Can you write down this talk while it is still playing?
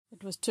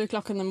It was 2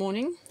 o'clock in the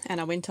morning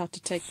and I went out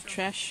to take the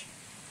trash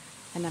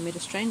and I met a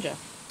stranger.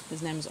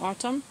 His name is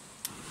Arytom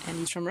and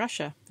he's from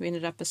Russia. We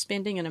ended up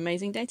spending an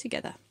amazing day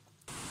together.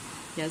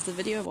 Here's the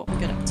video of what we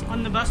got up to.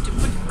 On the bus to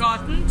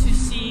Puttgarten to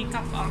see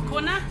Kap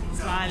Arkona.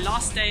 It's my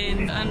last day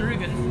in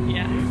Rügen.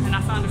 Yeah, and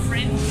I found a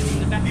friend in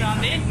the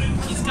background there.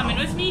 He's coming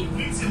with me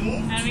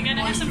and we're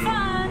gonna have some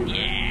fun.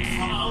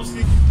 Yeah.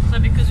 So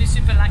because we're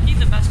super lucky,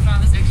 the bus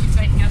driver is actually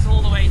taking us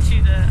all the way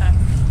to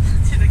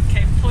the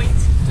Cape Point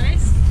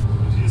place.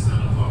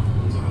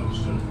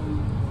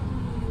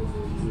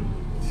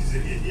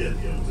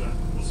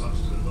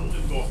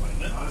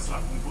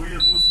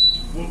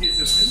 Wo geht's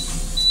jetzt hin?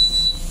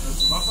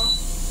 Zum Wasser?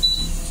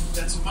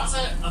 Ja, zum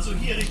Wasser, also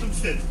hier Richtung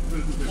Feld.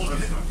 Und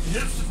die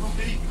Hälfte vom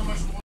Weg kann man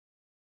schon.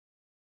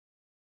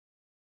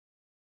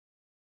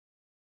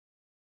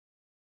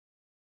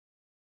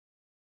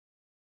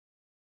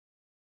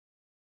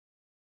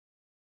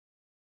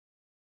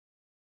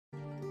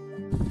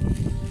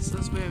 This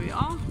is where we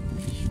are.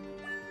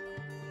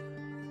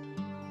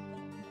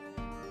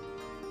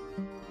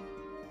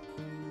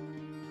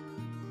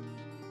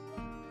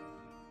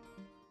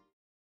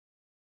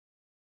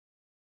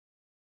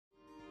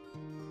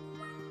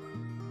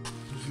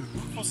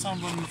 For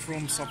someone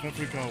from South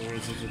Africa, or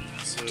is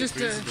it Just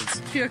coincidence?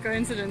 a pure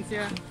coincidence,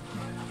 yeah.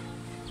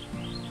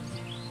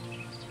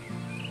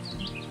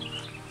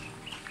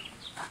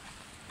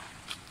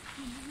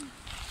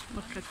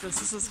 Look at this.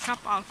 This is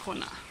Kap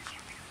Arkona.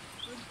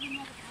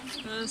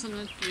 Isn't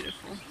it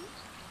beautiful?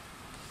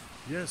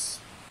 Yes.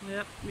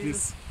 Yep,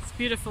 it's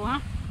beautiful, huh?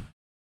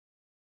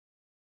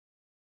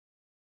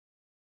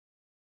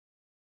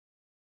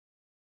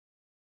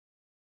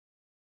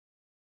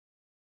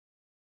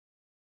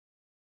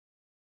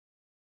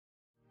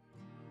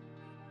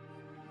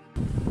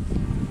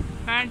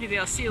 Apparently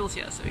there are seals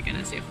here, so we're going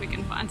to see if we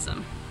can find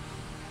some.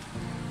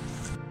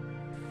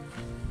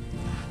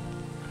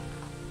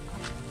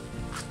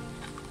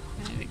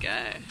 There we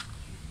go.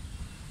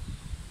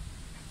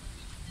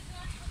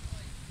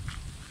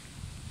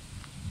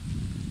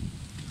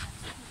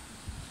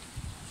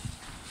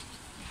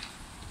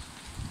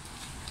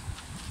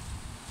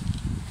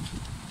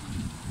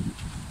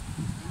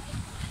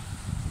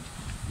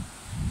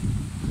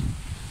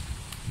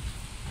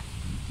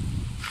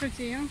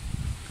 Pretty, huh?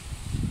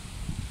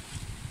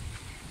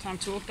 Time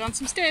to walk down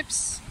some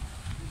steps.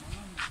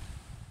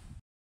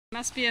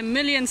 Must be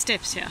 1,000,000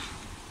 steps here.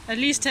 At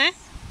least, eh?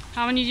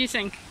 How many do you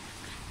think?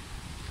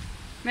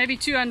 Maybe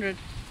 200.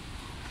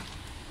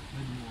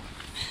 Maybe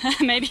more.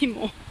 Maybe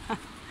more.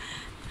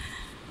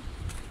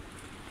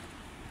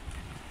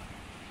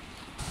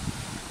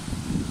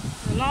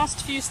 The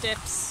last few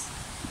steps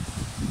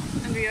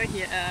and we are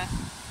here.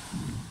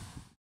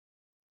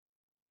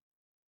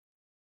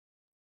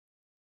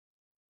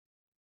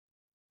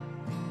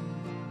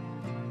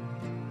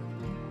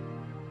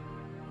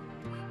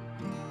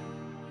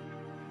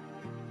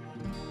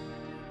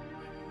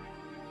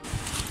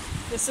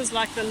 This is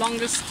like the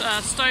longest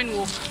stone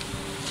walk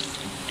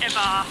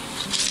ever.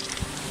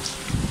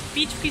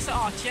 Beach piece of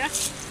art, yeah?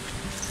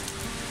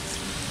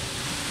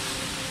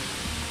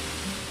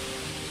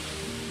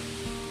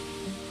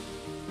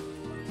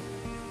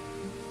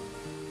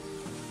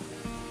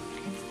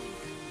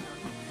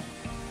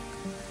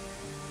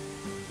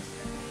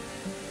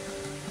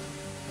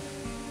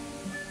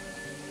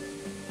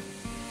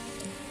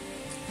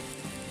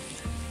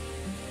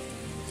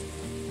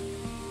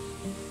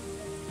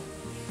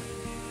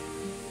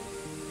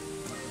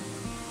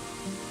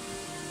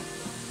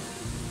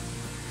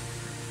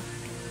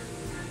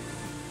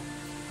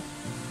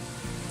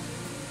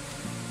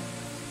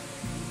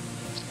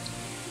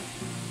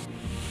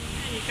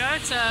 Go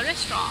to a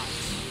restaurant.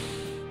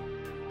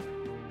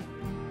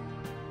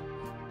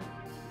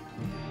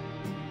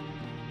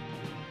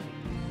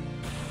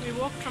 We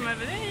walked from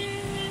over there.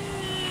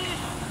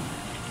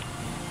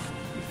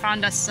 We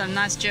found us some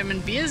nice German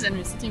beers and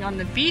we're sitting on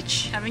the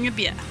beach having a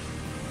beer.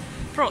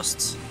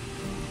 Prost!